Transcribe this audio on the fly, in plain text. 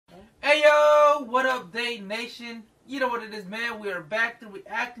Day Nation, you know what it is, man. We are back to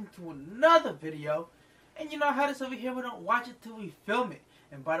reacting to another video. And you know how this over here, we don't watch it till we film it.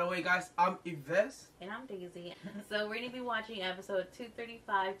 And by the way, guys, I'm Yves. And I'm Deisi. So we're going to be watching episode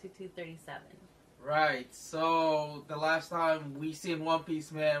 235 to 237. Right, so the last time we seen One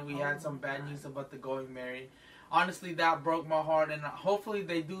Piece, man, we had some bad news about the going married. Honestly, that broke my heart, and hopefully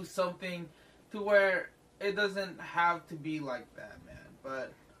they do something to where it doesn't have to be like that, man.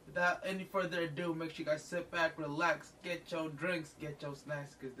 But without any further ado, make sure you guys sit back, relax, get your drinks, get your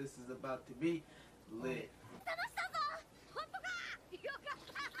snacks, because this is about to be lit.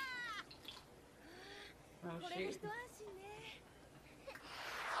 Oh, shoot.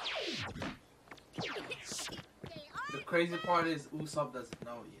 The crazy part is Ussop doesn't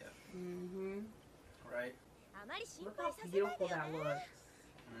know yet. Right? Look how beautiful that looks.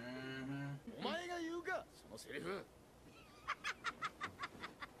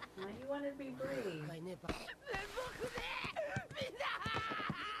 Why do you want to be brave?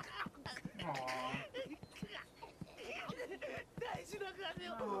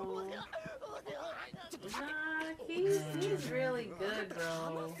 Nah, he's really good,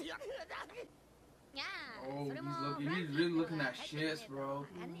 bro. Oh, he's really looking at shits, bro.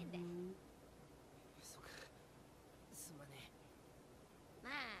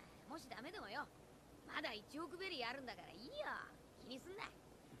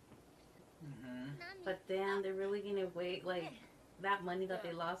 But damn, they're really gonna wait. Like, that money that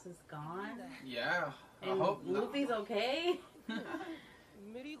they lost is gone. Yeah. And I hope Luffy's okay.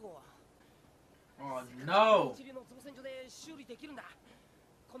 Oh no.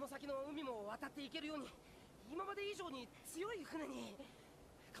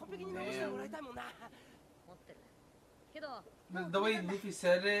 The way Luffy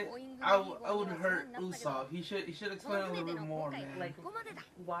said it, I would hurt Ussop. He should explain a little bit more, man. Like,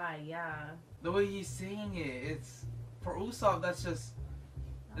 why? Yeah. The way he's saying it, it's for Ussop. That's just,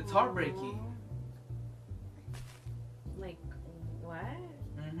 it's heartbreaking. Like, what?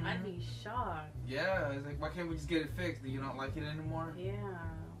 I'd be shocked. Yeah, it's like, why can't we just get it fixed? Do you not like it anymore? Yeah.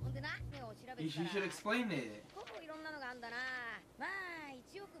 You should explain it.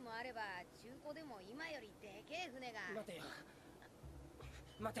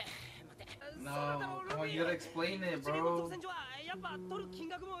 No, come on, you gotta explain it, bro.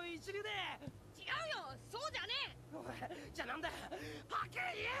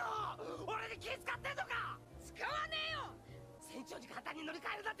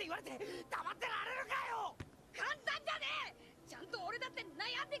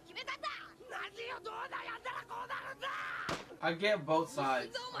 I get both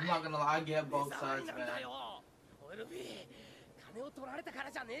sides. I'm not gonna lie, I get both sides, man. Oh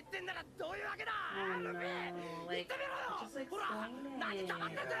no, like, just explain it.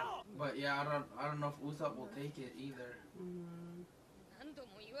 But yeah, I don't know if Ussop will take it either.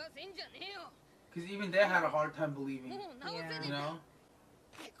 Cause even they had a hard time believing. Yeah. You know?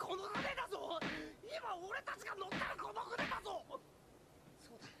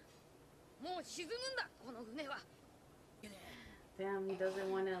 Damn, he doesn't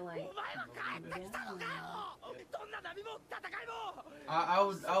want to, like, I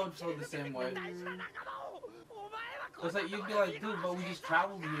would feel the same way. It's like, you'd be like, dude, but we just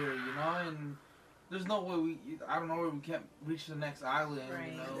traveled here, you know, and there's no way I don't know where we can't reach the next island,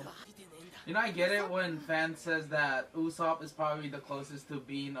 you know. You know, I get it when fans says that Ussop is probably the closest to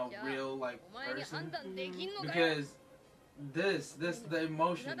being a real, like, person, because the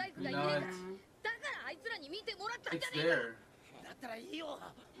emotion, you know, it's there.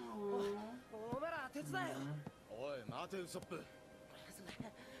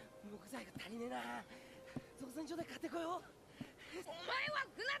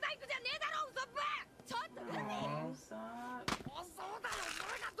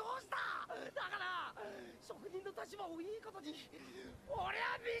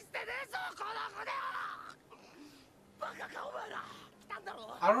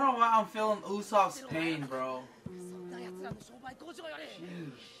 I don't know why I'm feeling Usopp's pain, bro.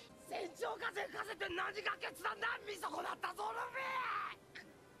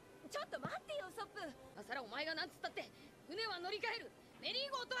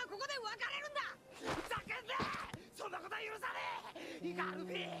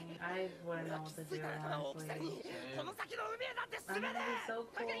 I wouldn't know what to do, honestly. I mean, it'd be so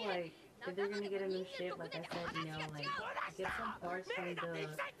cool, like, if they're gonna get a new ship, like I said, you know, like, get some parts from the, yeah,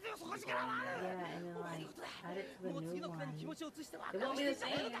 and then, like, add it to the new one. It won't be the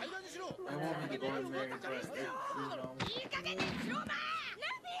same. It won't be the going married, but it's, you know.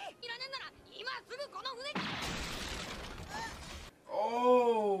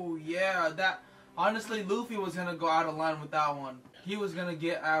 Oh, yeah, Honestly, Luffy was gonna go out of line with that one. He was gonna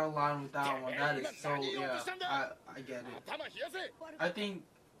get out of line with that one. That is so, yeah, I get it. I think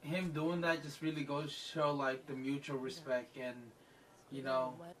him doing that just really goes to show, like, the mutual respect and, you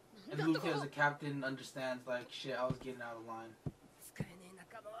know, and Luffy as a captain understands, like, shit, I was getting out of line.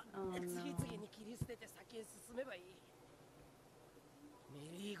 Oh no.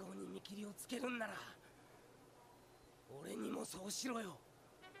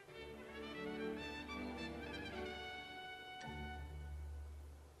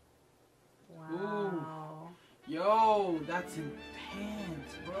 Wow. Ooh. Yo, that's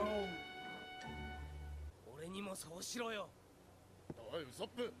intense, bro. 俺にもそうしろよ。おい、ウソッ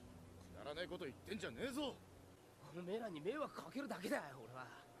プ、くだらないこと言ってんじゃねえぞ。おめえらに迷惑かけるだけだよ、俺は。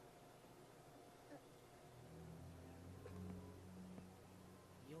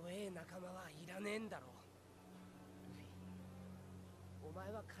弱え仲間はいらねえんだろ。ルフィ、お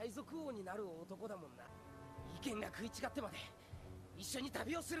前は海賊王になる男だもんな。意見が食い違ってまで一緒に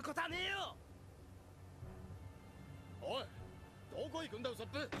旅をすることはねえよ。おい、どこ行くんだウソッ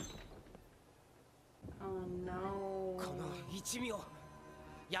プ。Oh no. この一味を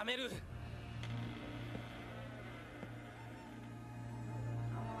やめる。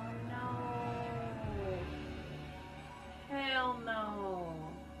Oh no. Hell no.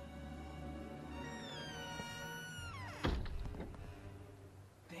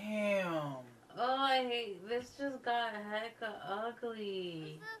 Damn. Oh, I hate this. Just got hecka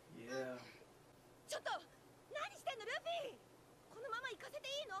ugly. Yeah. ちょっと何してんのルフィ。このまま行かせてい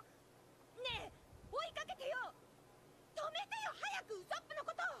いの？ねえ、追いかけてよ。止めてよ、早くウソップの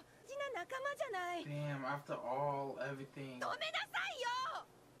こと。大事な仲間じゃない。 Damn, after all, everything. 止めなさいよ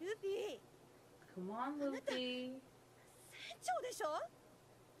ルフィ。 Come on, Luffy. 船長でしょ。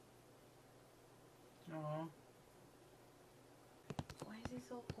 Aw. Why is he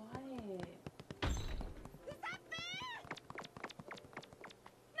so quiet? ウソップ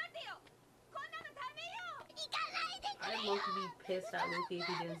待てよ、こんなのダメよ。行かないでくれ I'd よ。 love to be pissed at Luffy if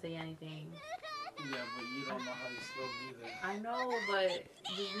he didn't say anything. Yeah, but you don't know how he's feeling either. I know, but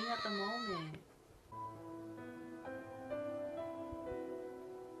just me at the moment.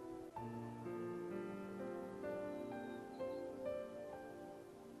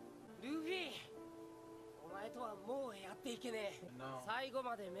 Luffy, お前とはもうやっていけねえ。 No. 最後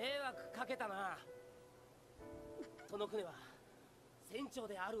まで迷惑かけたな。その船は船長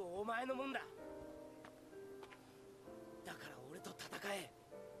であるお前のもんだ。だから俺と戦え。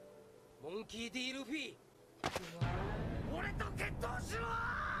モンキー D ルフィ。俺と決闘しろ。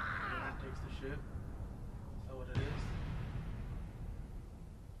 Takes the ship. Is that what it is?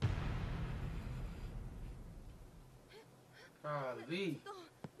 Golly.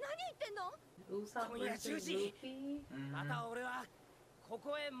 何言ってんの？ Usopp versus Luffy? また俺はこ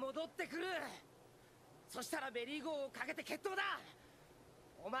こへ戻ってくる。そしたらメリーゴーをかけて決闘だ。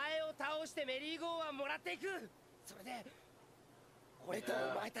お前を倒してメリーゴーはもらっていく。それで俺と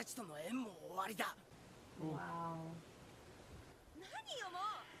お前たちとの縁も終わりだ。 Wow. 何よも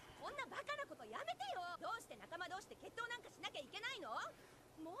う。こんなバカなことやめてよ。どうして仲間同士で決闘なんかしなきゃいけないの？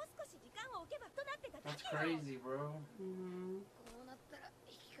もう少し時間を置けばとなってただ That's けよ。 crazy, bro. Mm-hmm. こうなったら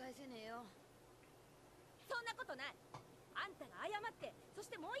引き返せねえよ。そんなことない。あんたが謝って、そし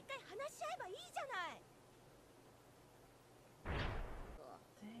てもう一回話し合えばいいじゃない。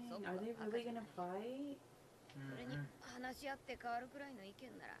 Dang, are they really gonna fight? それに話し合って変わるくらいの意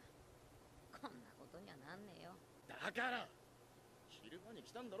見ならこんなことにはなんねえよ。だから昼間に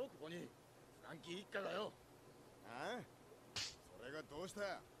来たんだろ、ここに。フランキー一家がよ。ああ、それがどうし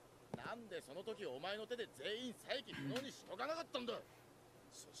た？なんでその時お前の手で全員再起不能にしとかなかったんだ。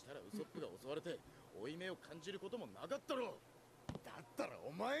そしたらウソップが襲われて負い目を感じることもなかったろ。だったら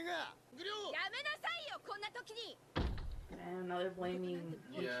お前が。グリョー。やめなさいよ、こんな時に。 And now they're blaming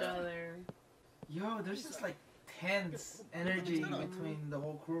each Yeah. other. Yo, there's just like tense energy between the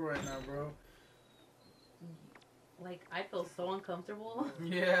whole crew right now, bro. Like, I feel so uncomfortable.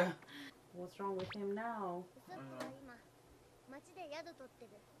 Yeah. What's wrong with him now? ウソップは今町で宿取って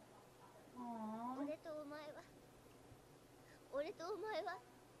る。 Aww. 俺とお前は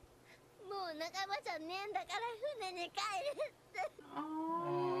もう仲間じゃねえんだから船に帰れって。 Aww.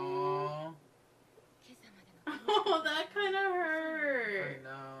 Aww. 今朝までの Oh, that kind of I hurt.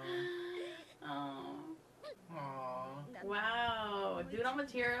 know. Oh. Aww. Wow. Dude, I'm gonna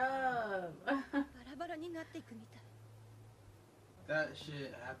tear up. バラバラになっていくみたい。 That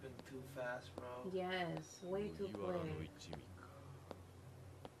shit happened too fast, bro. Yes, way too 麦わらの quick. 一味か。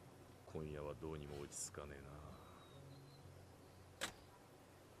今夜はどうにも落ち着かねえな。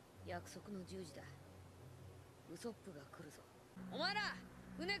約束の10時だ。ウソップが来るぞ。お前ら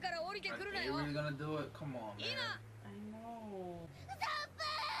船から降りてくるな Are よ。 you really gonna do it? Come on, man. I know.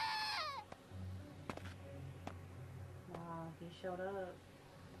 Wow, he showed up.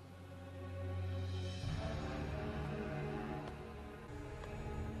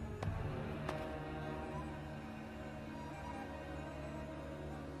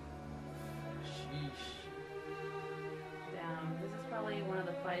 Sheesh. Damn, this is probably one of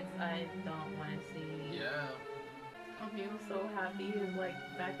the fights I don't want to see. Yeah. He was so happy. His like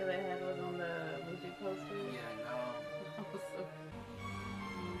back of the head was on the Luffy poster. Yeah, I know. I was so.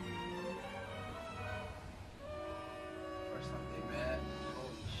 First time they met.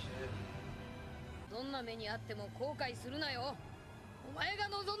 Holy shit. どんな目にあっても後悔するなよ。お前が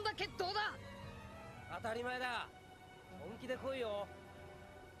望んだ決闘だ。当たり前だ。本気で来いよ。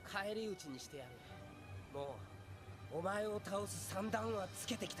返り討ちにしてやる。もうお前を倒す算段はつ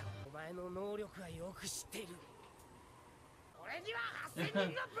けてきた。お前の能力はよく知っている。俺には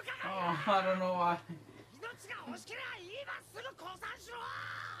8000人の部下がいる。Oh, I don't know why. 命が欲しければ今すぐ降参しろ。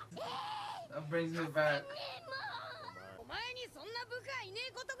That brings me back. お前にそんな部下いね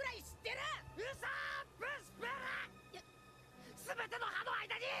えことぐらい知ってる。ウソップスペラ。すべての歯の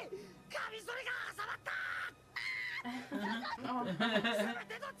間にカミソリが挟まった。す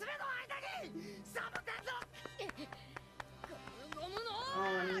べての爪の間にサボテンのゴムの。 Oh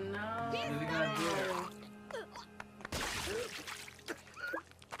no. Really gonna do it.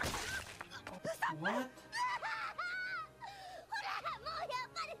 What?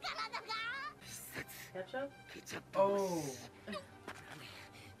 Ketchup? Oh. 敵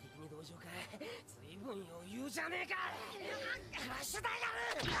に同情か。随分余裕じゃねえか。クラッシュダイヤ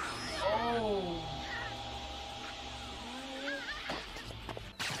ル。 Oh.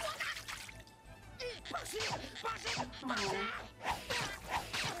 バシッバシッバシッ。やろ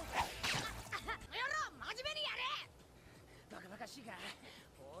う、真面目にやれ。バカバカしいか。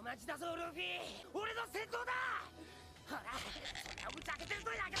同じだぞルフィ。俺の先頭だ。ほら、それをぶち開けてる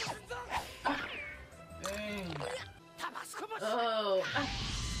とやけどすんぞ。 Dang. タバスコもし。 Oh.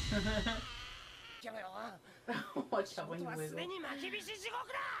 やめろ。 Watch out when you はす wiggle. でに巻き菱地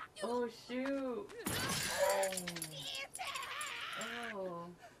獄だ。 Oh shoot. Oh.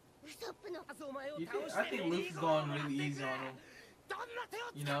 ウソップのお前を You 倒 think, し I て think Luffy's going really easy on him. どんな手を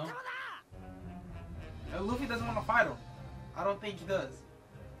You 使 know? ってもだ。 Luffy doesn't want to fight him. I don't think he does.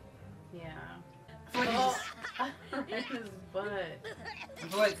 Yeah. I feel like Right in his butt. I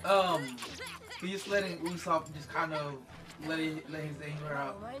feel like he's just letting Usopp just kind of let his anger お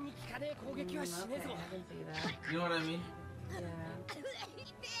out. 前に効かねえ攻撃はしね Okay, えぞ。 I can see that. You know what I mean? Yeah.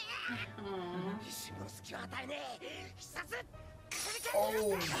 Aw. 一瞬の隙を与えねえ。必殺。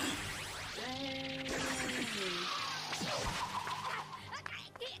 Oh. Dang.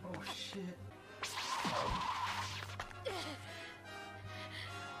 Oh shit.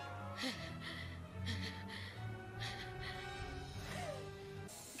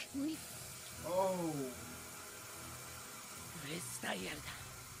 Oh. ブレスダイヤルだ。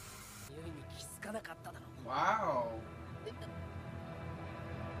匂いに気づかなかっただろう。 Wow.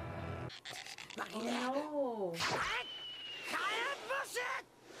 バキ Oh ね。 no. 火炎ブッシュ。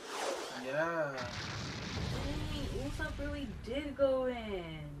 Yeah. Dang, Usopp really did go in.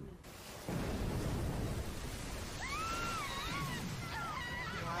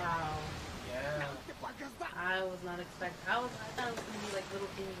 Wow. Yeah. I was not expecting. I thought it was gonna be like little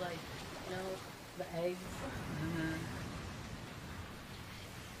things like, you know, the eggs. Mm-hmm.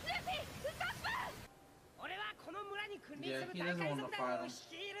 俺はこの村に君臨 Yeah, する he 大 doesn't 海 want 賊 to 団 fight を him.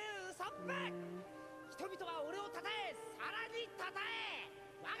 率いるウソップ。 Mm. 人々は俺をたたえ、さらにたたえ、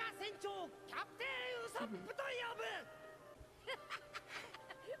我が船長キャプテンウソップと呼ぶ。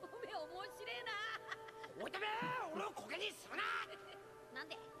おめえ面白えな。おいてめえ、俺をコケにするな。なん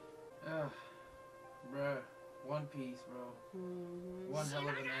で？ Ugh. Bruh. One Piece, bro. Mhm. One hell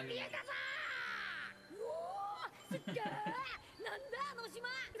of an 見 anime. えたぞ。おお、すっげえ。なんだあの島。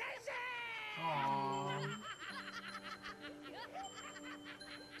デイシー。 Aww.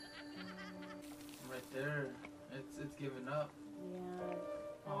 Right there. It's giving up.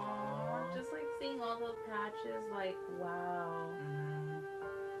 Yeah. Aww. Aww. Just like seeing all the patches, like wow. Mm.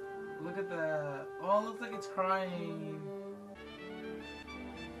 Look at that. Oh, it looks like it's crying. Mhm.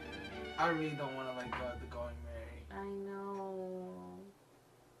 I really don't want to like the Going Merry. I know.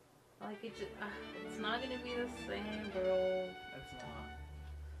 Like it just, it's not gonna be the same, bro. It's not.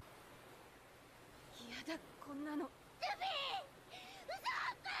 やだこんなの。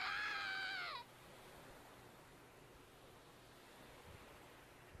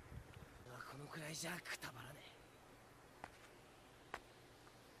このくらいじゃくたばらねえ。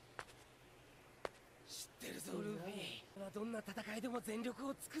知ってるぞルフィ。どんな戦いでも全力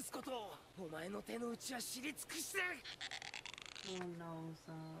を尽くすことをお前の手の内は知り尽くしてる。 Oh no,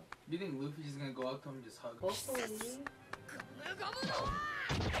 so. Do you think Luffy's just gonna go up to him and just hug him? Hopefully.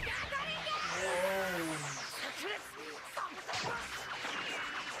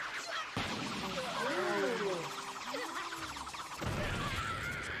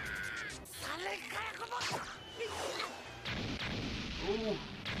 Ooh.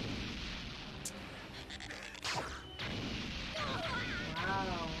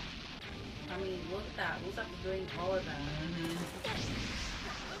 Wow. I mean, look at that. Ussop is doing all of that.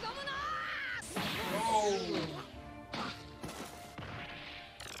 Oh.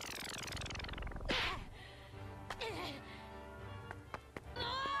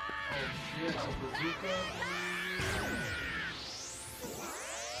 Shit, a bazooka.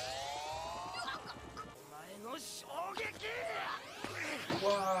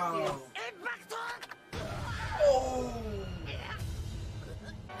 Wow. Oh.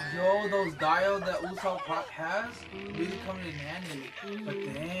 Yo, those dial that Ussop has really coming in handy. But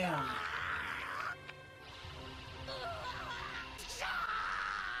damn.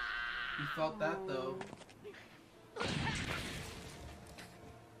 He felt that though.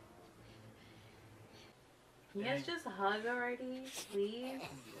 Can you guys just hug already, please?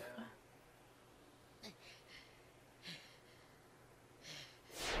 Yeah.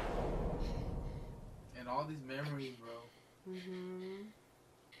 And all these memories, bro.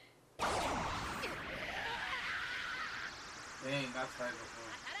 Dang, that's right before.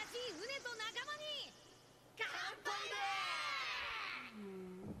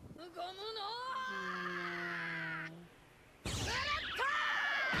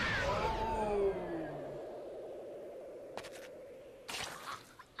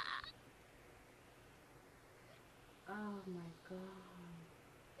 Oh my god.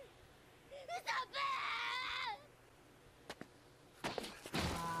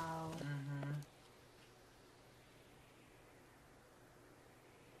 Wow.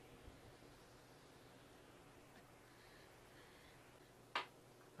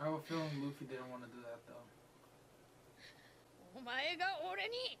 I have a feeling Luffy didn't want to do that though. お前が俺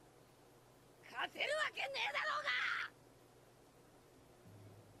に勝てるわけねえだろうが。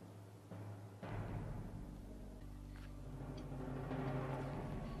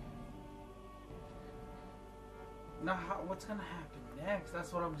 Now, what's gonna happen next?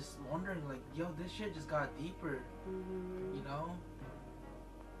 That's what I'm just wondering. Like, yo, this shit just got deeper. You know?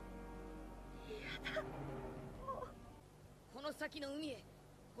 この先の海へ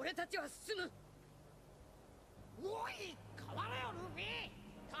俺たちは進む。おい、変われよルフィ。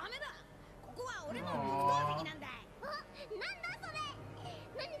ダメだ。ここは俺の特等席なんだ。お、なんだそれ。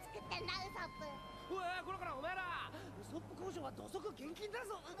何作ってんだウソップ。おい、これからお前らウソップ工場は土足厳禁だ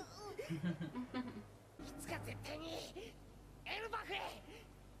ぞ。いつか絶対にエルバフへ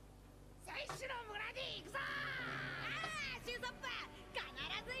最初の村に行くぞ。ああ、シュウソップ、必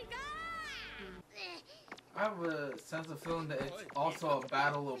ず行こう。 I have a sense of feeling that it's also a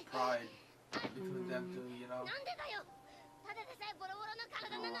battle of pride between them two, you know? なんでだよ。ただでさえボロボロの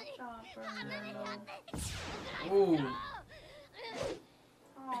体なのに。 Chopper, あんなに no. なって。 Ooh.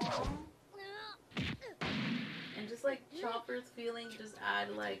 Aww. And just like Chopper's feeling just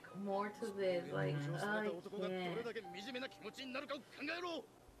add like more to this. Like, I can't.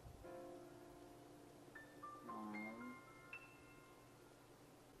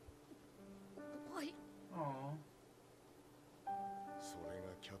 Aww. それ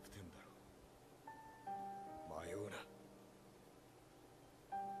がキャプテンだろ。迷うな。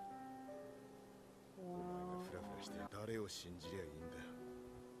お前がフラフラして誰を信じりゃいいんだよ。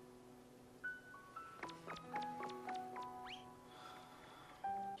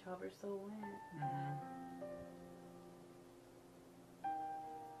 Chopper so went.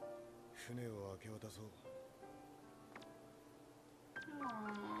 船を明け渡そう。 Aww.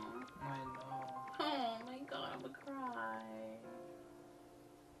 I know. Oh my god, I'm gonna cry.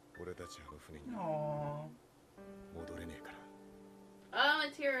 俺たちあの船に Aww. 戻れねえから。 I'm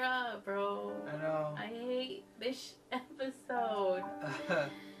gonna tear up, bro. I know. I hate this episode.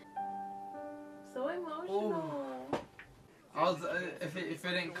 So emotional. I was if it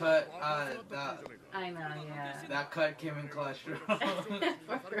didn't cut that I know, yeah. that cut came in clutch. For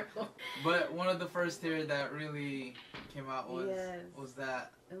real. But one of the first here that really came out was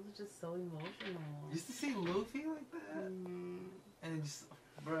that. It was just so emotional. Just to see Luffy like that, Mm. and just,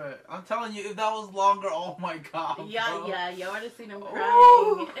 bruh, I'm telling you, if that was longer, oh my god. Yeah, bro. yeah, y'all would have seen him Ooh.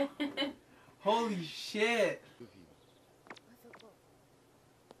 crying. Holy shit.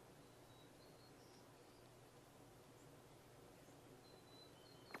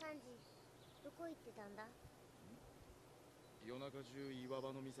 サンジ、どこ行ってたんだ。中中岩場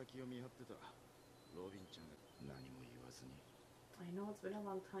の岬を見張ってた。ロビンちゃんが何も言わずに。I know it's been a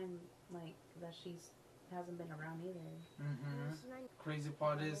long time, like, that hasn't been around either. Crazy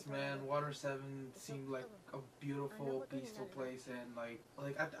part is, man, Water 7 seemed like a beautiful, peaceful place, and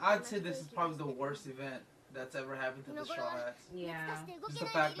I'd say this is probably the worst event that's ever happened to the Straw Hats. Yeah. Just the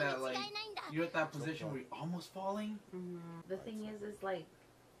fact that, like, you're at that position where you're almost falling. The thing is like,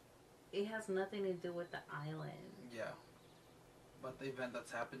 it has nothing to do with the island. Yeah. But the event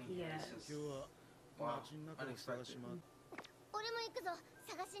that's happening here is just, wow, unexpected. 俺も行くぞ、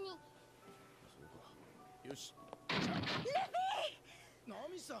探しに。よし。ルフィ！ナ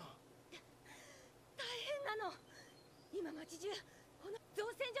ミさん。大変なの。今町中、この造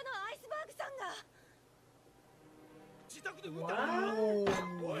船所のアイスバーグさんが。自宅で Wow!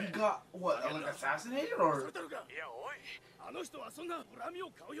 He got what? Like assassinated or? いやおい、あの人はそんな恨みを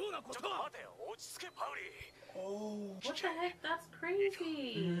買うようなことは。待てよ、落ち着けパウリ。Oh. What the heck? That's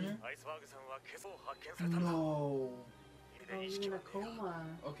crazy. アイスバーグさんは今朝発見されたんだ。 No. Oh, he's in a coma.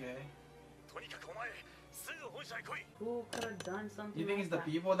 Okay. とにかくお前、すぐ本社へ来い。 Who could have done something You think like it's the that?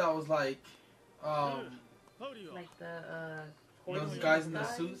 people that was like, Like the, those guys in the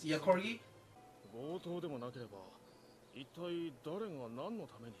suits? Yeah, Corgi? 強盗でもなければ、一体誰が何の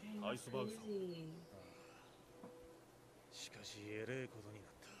ためにアイスバーグさん。しかしえれえことにな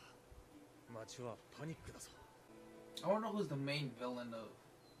った。街はパニックだぞ。I want to know who's the main villain of,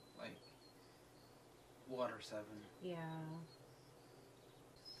 like, Water 7. Yeah.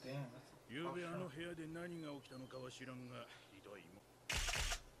 Damn, that's ゆうべあの部屋で何が起きたのかは知らんが、ひどいもん。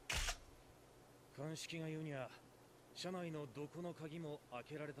鑑識が言うには、車内のどこの鍵も開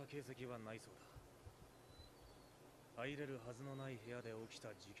けられた形跡はないそうだ。入れるはずのない部屋で起き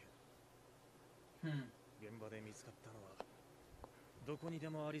た事件。現場で見つかったのは、どこにで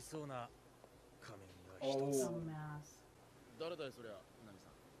もありそうな仮面が一つ。誰だよそりゃ、ナミさ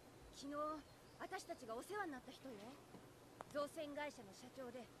ん。昨日、私たちがお世話になった人よ。造船会社の社長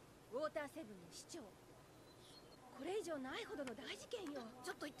で、ウォーターセブンの市長。これ以上ないほどの大事件よ。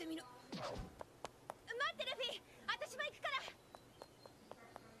ちょっと行ってみる。待ってルフィ、私も行くから。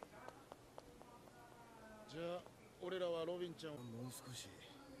じゃあ俺らはロビンちゃんをもう少し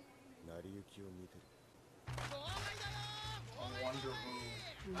成り行きを見てる。 I wonder who.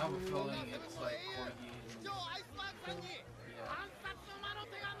 I have a feeling it's like Corgi.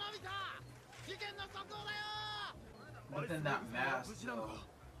 But then that mask, though.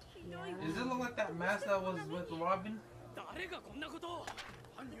 Does it look like that mask that was with Robin? I don't know.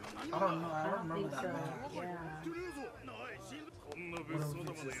 I don't remember that mask. Yeah.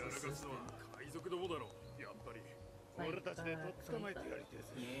 What if it's his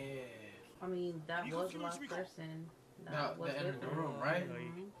assistant? Yeah. I mean, that was the last person. That Was entered with the him. room, right?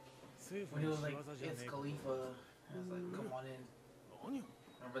 Mhm. When he was like, it's Khalifa. I was like, come on in.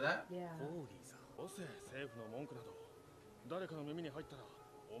 Remember that? Yeah. ボス、政府の文句など誰かの耳に入ったら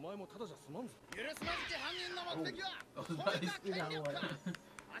お前もただじゃ済まんぞ。許すまじき犯人の目的は That was nice. 足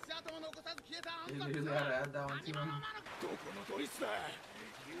跡も残さず消えた暗 They 殺 really だ。 gotta add that one to him. どこのドイツだ。許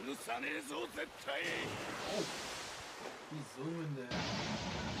さねえぞ絶対。 He's zooming there.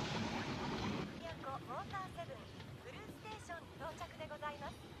 ウォーターセブンブルーステーション到着でございま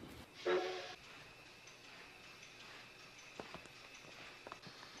す。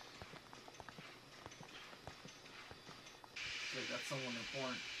 Like that's someone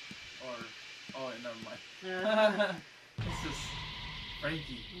important. Or, oh, never mind. It's just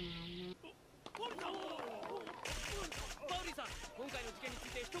Frankie. パウリさん、今回の事件につ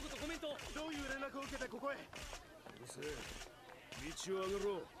いて一言コメント。どういう連絡を受けてここへ。うるせえ。道を上げ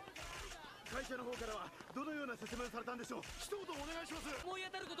ろ。会社の方からはどのような説明されたんでしょう。一言お願いします。思い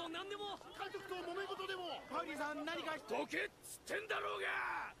当たること何でも。監督と揉め事でも。パウリーさん何かどけっつってんだろう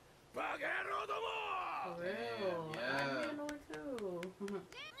が。バカ野郎ども。 For real. I didn't know it too.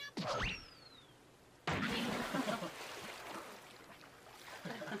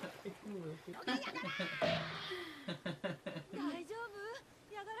 大丈夫？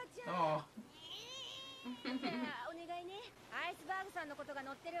ヤガラちゃん。 Oh. じゃあお願いね。アイスバーグさんのことが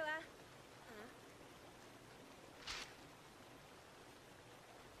載ってるわ。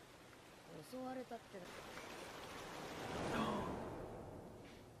襲われたって。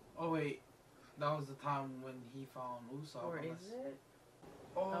 Oh wait, that was the time when he found Ussop. Or is it?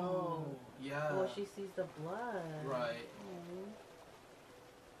 Oh, yeah. Well, she sees the blood. Right. Oh.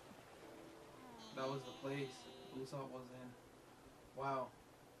 That was the place Ussop was in. Wow.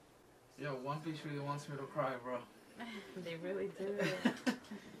 Yo, One Piece really wants me to cry, bro. They really do.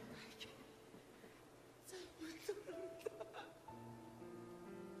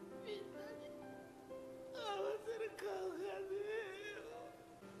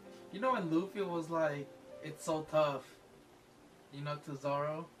 You know when Luffy was like, it's so tough, you know, to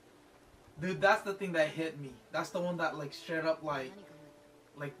Zoro? Dude, that's the thing that hit me. That's the one that like straight up like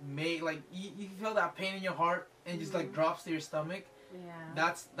made like you feel that pain in your heart and just like drops to your stomach.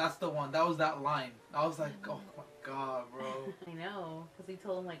 Yeah. That's the one. That was that line. I was like, oh my god, bro. I know, because he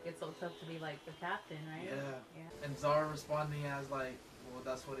told him like it's so tough to be like the captain, right? Yeah. And Zoro responding as like, well,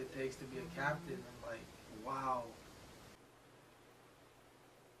 that's what it takes to be a captain. I'm like, wow.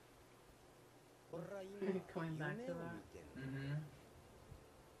 Coming back to that. Mm-hmm.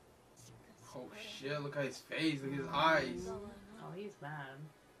 Oh shit, look at his face, look at his eyes. Oh, he's mad.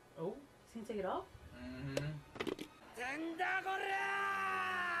 Oh, he's gonna take it off? Mm-hmm.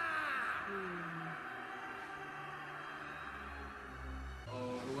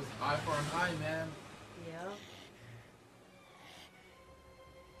 Oh, it was eye for an eye, man. Yep.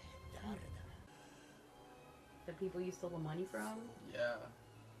 The people you stole the money from? Yeah.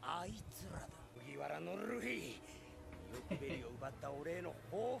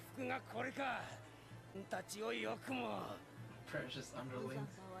 Precious underling.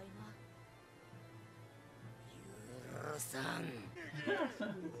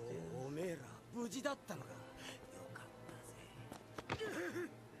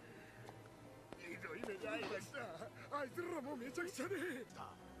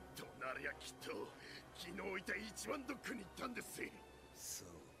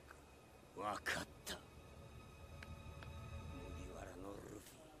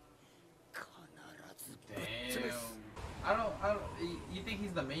 Damn. I don't. You think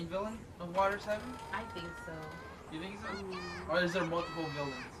he's the main villain of Water 7? I think so. You think so? Or is there multiple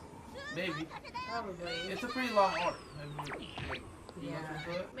villains? Maybe. Probably. It's a pretty long arc. Maybe, like, Yeah.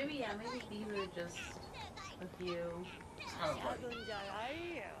 Maybe, yeah, maybe these are just a few. Kind of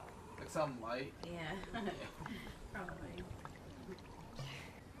like something light. Yeah. Probably.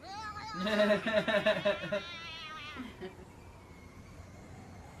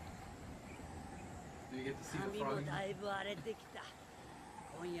 Do you get to see the frog? Mm-hmm.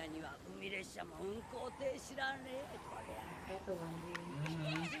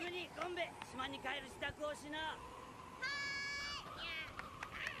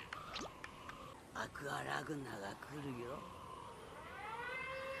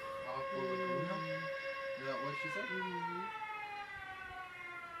 Is that what she said? Mm-hmm.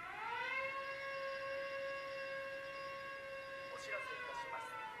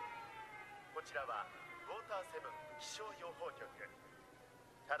 こちらはウォーターセブン気象予報局。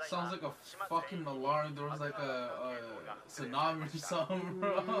 Sounds like a fucking alarm. There was like a tsunami or something,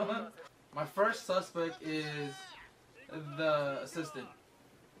 bro. My first suspect is the assistant.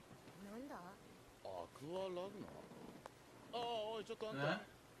 Yeah?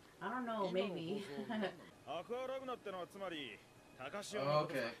 I don't know, maybe. Okay.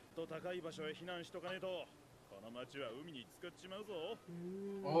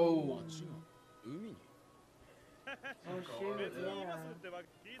 Oh. Oh shoot, yeah.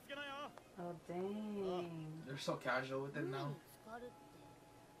 Oh dang. They're so casual with it now.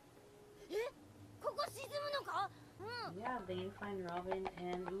 Yeah, they need to find Robin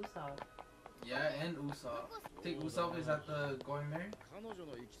and Usopp. Yeah, and Ussop. I think Ussop is at the Going Merry?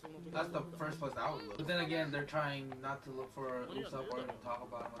 That's the first place I would look. But then again, they're trying not to look for Ussop or even talk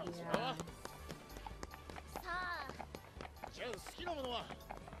about him at this point.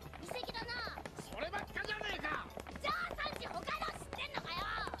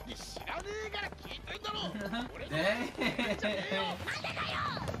 Dang!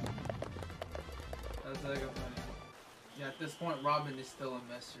 That's like a funny. Yeah, at this point, Robin is still a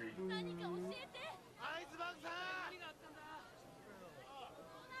mystery. Dang,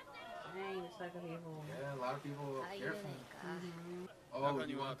 it's like a people. Yeah, a lot of people care for him. Oh,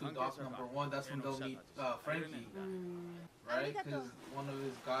 you went through dock number 1. That's when they'll meet Frankie, right? Because one of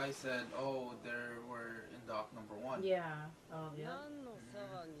his guys said, "Oh, they were in dock number 1." Yeah. Oh, yeah.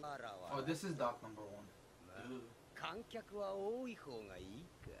 Oh, this is dock number 1. Dude.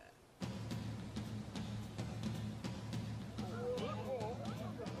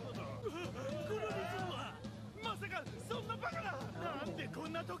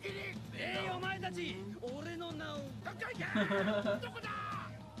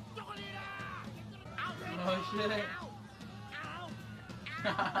 Oh shit.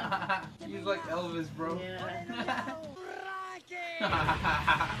 He's like Elvis, bro. Yeah. I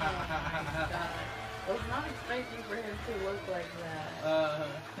was not expecting for him to look like that.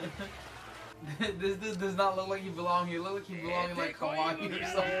 This dude does not look like he belongs here. Look like he belongs in like Hawaii or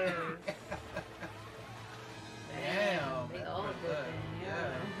something. Damn. They all look good.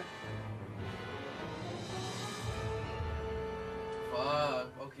 Yeah. Fuck.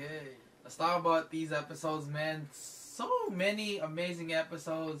 Okay. Let's talk about these episodes, man. So many amazing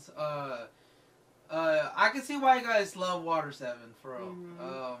episodes. I can see why you guys love Water 7, for real.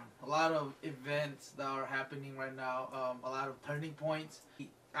 A lot of events that are happening right now. A lot of turning points.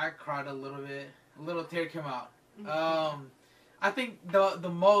 I cried a little bit. A little tear came out. I think the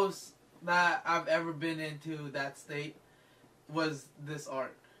most that I've ever been into that state was this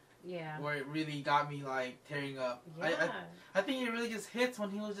arc. Yeah. Where it really got me like tearing up. Yeah. I think it really just hits when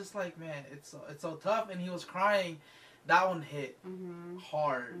he was just like, man, it's so tough, and he was crying. That one hit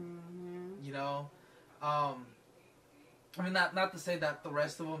hard. You know. I mean, not to say that the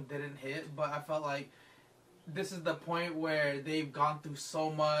rest of them didn't hit, but I felt like this is the point where they've gone through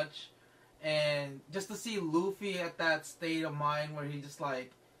so much, and just to see Luffy at that state of mind where he's just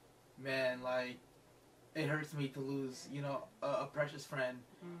like, man, like, it hurts me to lose, you know, a precious friend,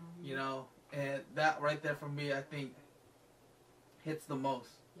 you know, and that right there for me, I think, hits the most.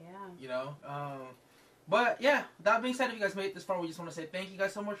 Yeah. You know? But yeah, that being said, if you guys made it this far, we just want to say thank you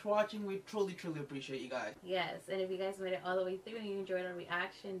guys so much for watching. We truly, truly appreciate you guys. Yes, and if you guys made it all the way through and you enjoyed our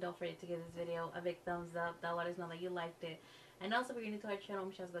reaction, don't forget to give this video a big thumbs up. That let us know that you liked it. And also, if you're new to our channel,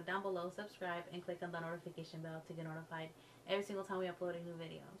 make sure to go down below, subscribe, and click on the notification bell to get notified every single time we upload a new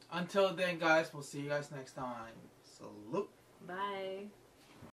video. Until then, guys, we'll see you guys next time. Salute. Bye.